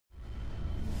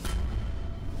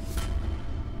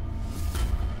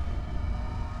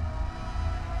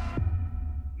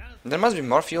There must be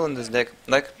more fuel in this deck.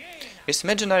 Like, with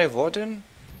Imaginary Warden,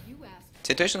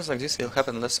 situations like this will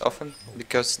happen less often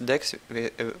because decks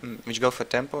which go for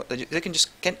tempo, they can just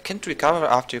can't recover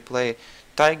after you play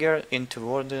Tiger into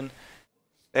Warden.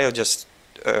 They'll just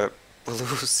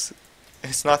lose.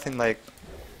 It's nothing like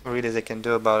really they can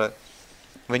do about it.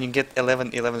 When you get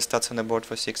 11 stats on the board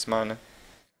for 6 mana,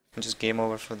 just game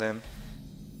over for them.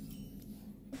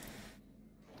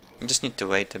 You just need to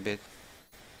wait a bit.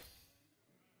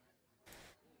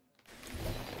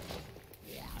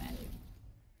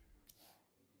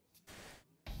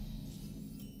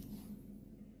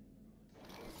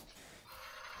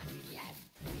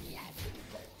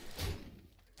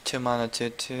 Two mana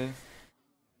 2/2.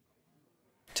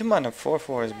 2 mana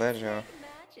 4/4 is better.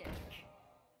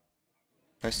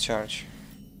 Let's charge.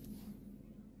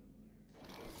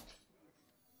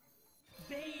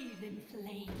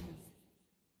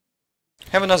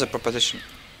 Have another proposition.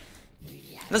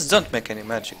 Let's don't make any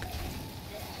magic. I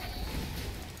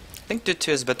think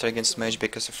 2/2 is better against mage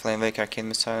because of Flame Wake Arcane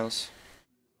Missiles.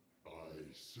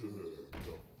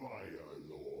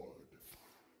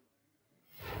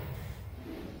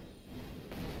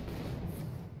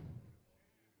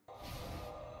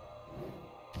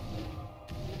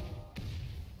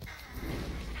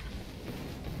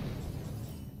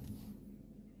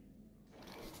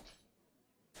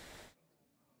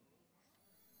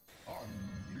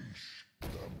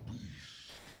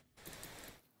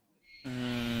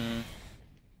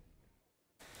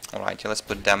 Alright, let's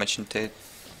put damage into it.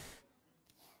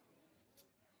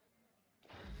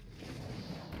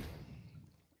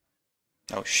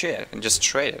 Oh shit, and just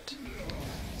trade it.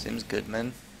 Seems good,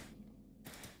 man.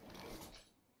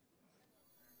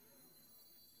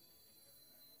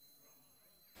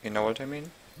 You know what I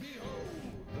mean?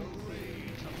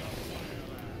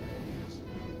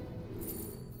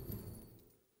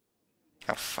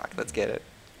 Oh fuck, let's get it.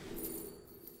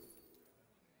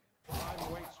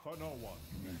 Time waits for no one.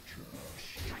 Nature.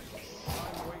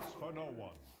 Time waits for no one.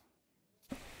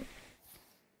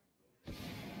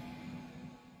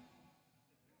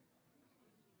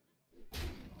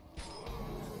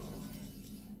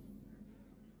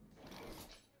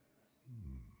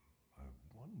 I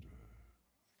wonder.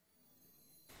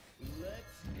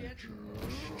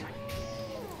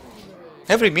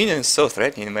 Every minion is so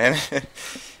threatening, man.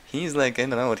 He's like, I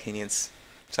don't know what he needs.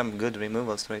 Some good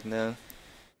removals right now.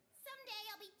 Someday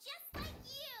I'll be just like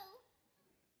you.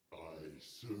 I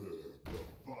serve the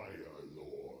Fire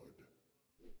Lord.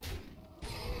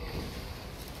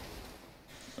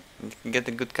 You can get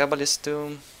a good Kabbalist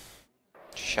too.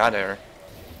 Shudder.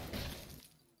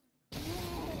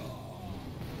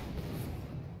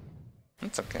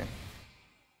 It's okay.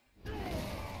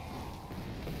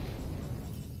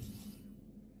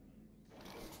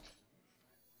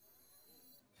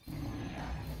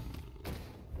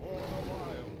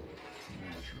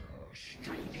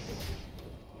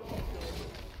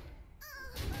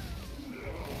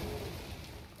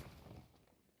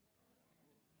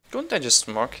 Couldn't I just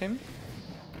mark him?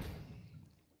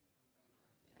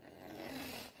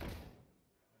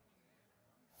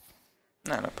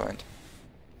 Nah, no point.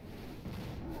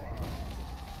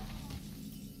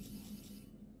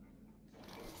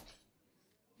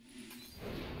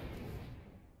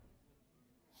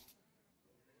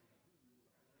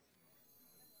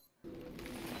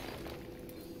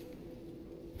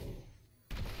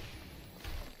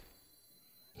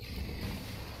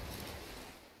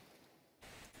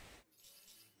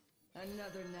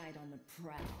 Another night on the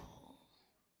prowl.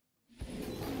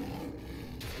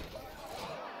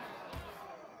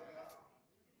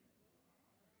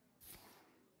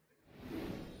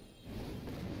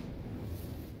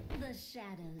 The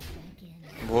shadows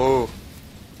beckon. Whoa.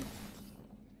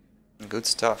 Good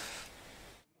stuff.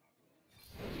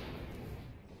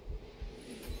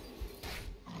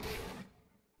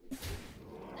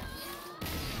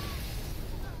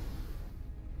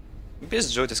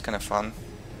 This druid is kind of fun.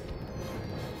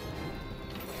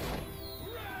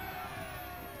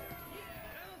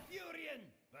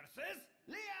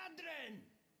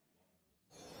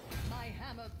 My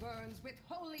hammer burns with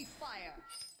holy fire.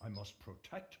 I must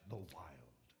protect the wild.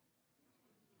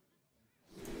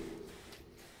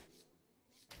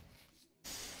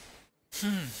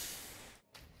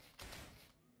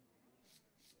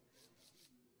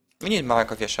 We need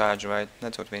Mark of your charge, right?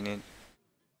 That's what we need.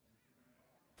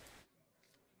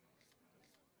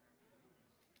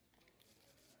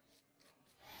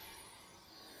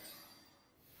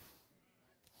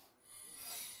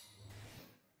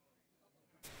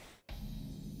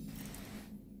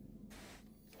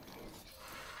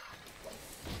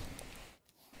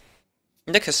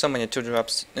 Deck has so many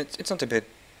 2-drops. It's not a big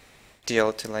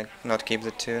deal to like not keep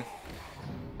the 2.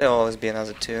 There'll always be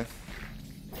another 2.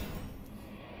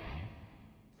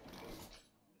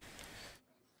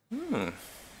 Not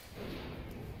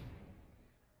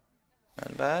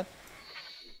bad.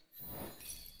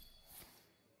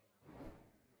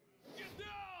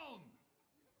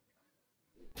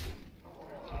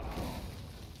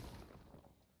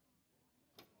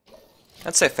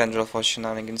 I'd say Fendril for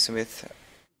shenanigans with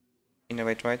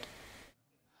Innovate, right?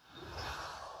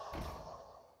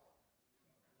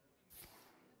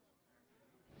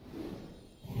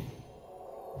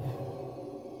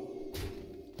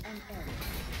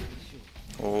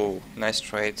 Oh, nice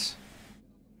trades.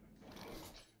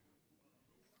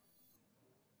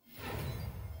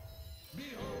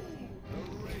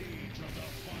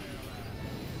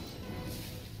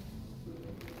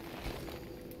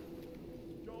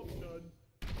 Job done.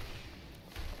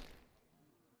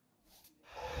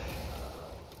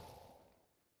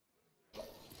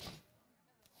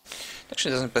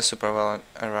 Actually doesn't play super well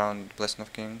around Blessing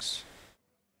of Kings.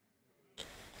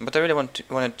 But I really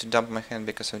wanted to dump my hand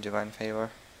because of Divine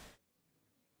Favor.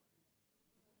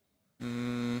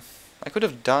 I could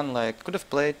have done like, could have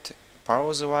played Power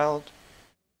of the Wild,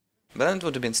 but then it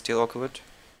would have been still awkward.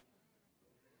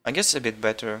 I guess a bit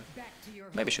better. Back to your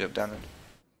Maybe should have done it.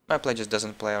 My play just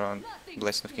doesn't play around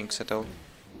Blessing of Kings at all.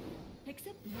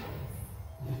 except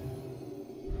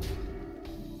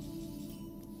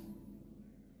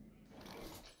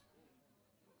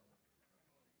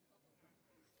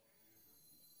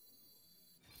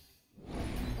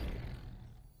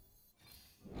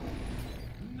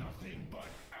Nothing but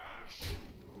ash.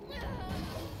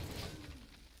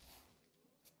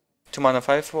 2 mana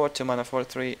 5/4, 2 mana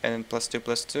 4/3, and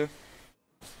 +2/+2.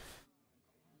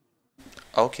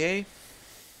 Okay.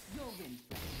 you'll win.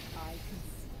 I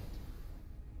concede.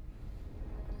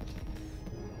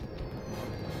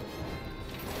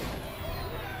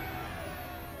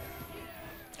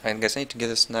 Alright guys, I need to get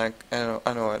a snack. I don't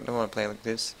want to play like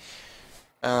this.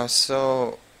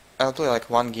 So I'll play like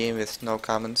one game with no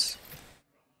comments.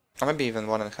 Or maybe even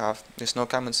 1.5. There's no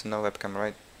comments and no webcam,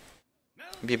 right?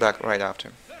 Be back right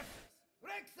after.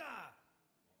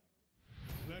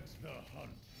 Let the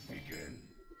hunt begin.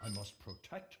 I must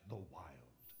protect the wild.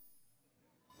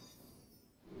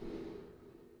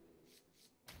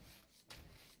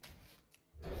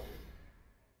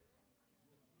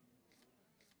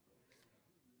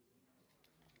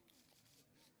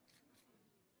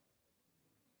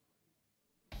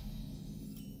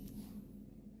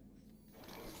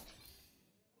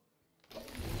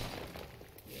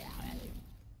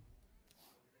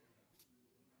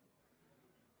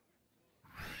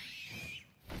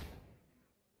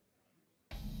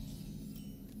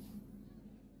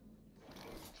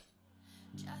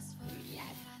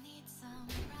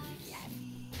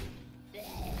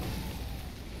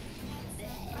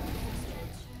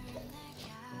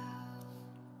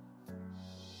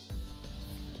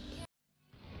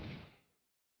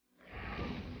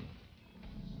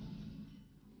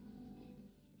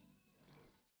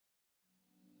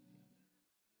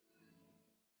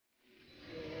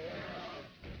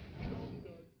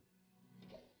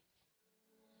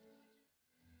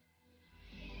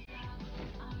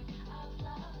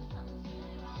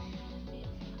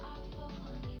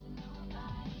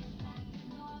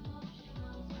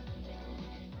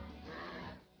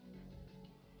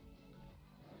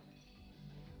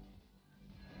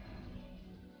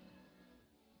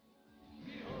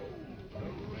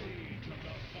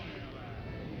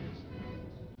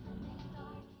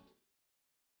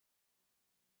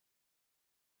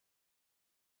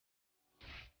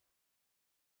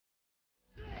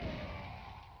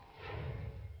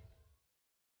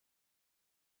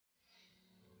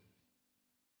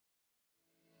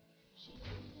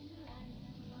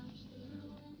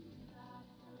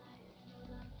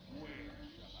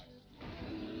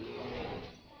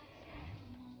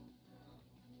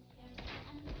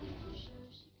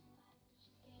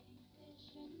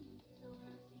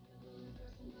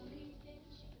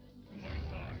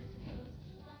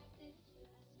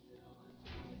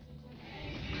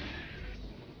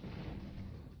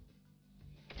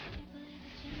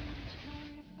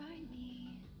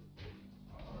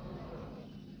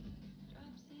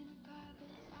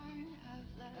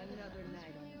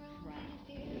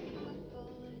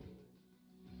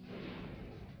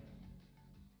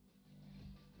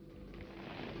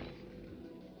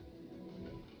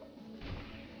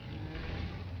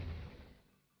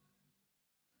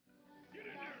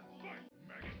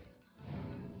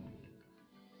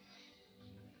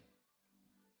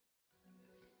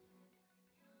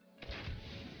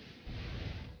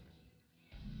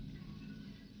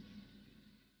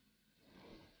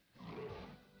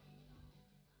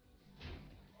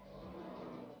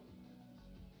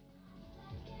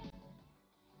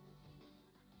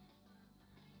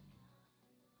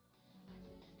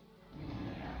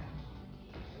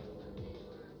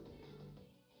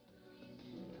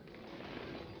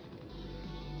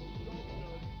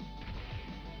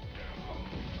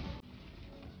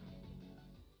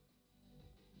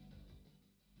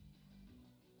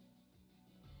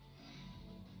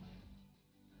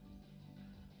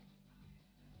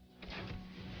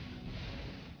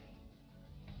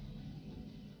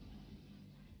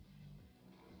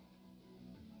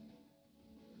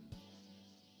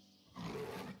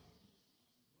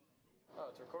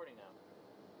 recording now.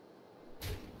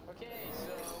 Okay,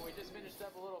 so we just finished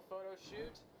up a little photo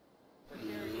shoot for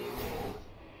karaoke,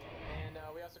 and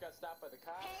we also got stopped by the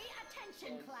cops. Pay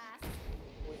attention, class.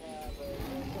 We have a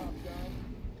airsoft gun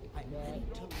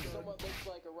that somewhat looks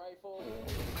like a rifle.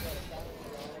 It's got a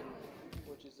silencer on it,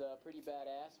 which is pretty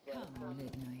badass. But Come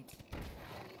midnight.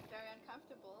 It's very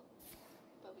uncomfortable,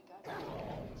 but we got it.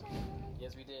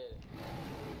 yes, we did.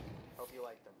 Hope you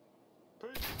liked them.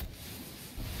 Peace.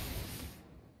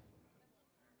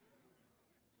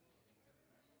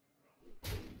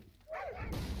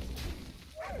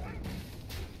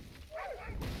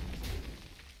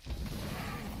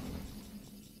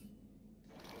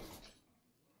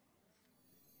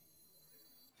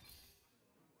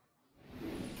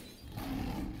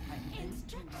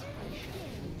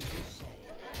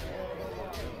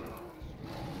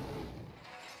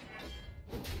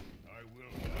 I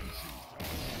will hunt you down. I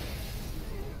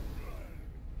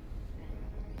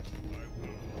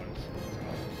will hunt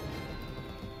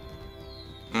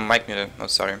you down. Mic muted. Oh,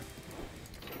 sorry.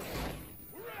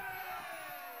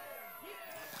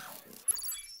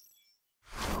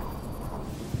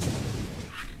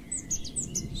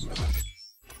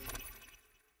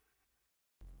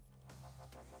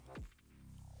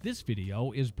 This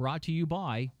video is brought to you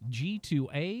by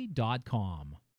G2A.com.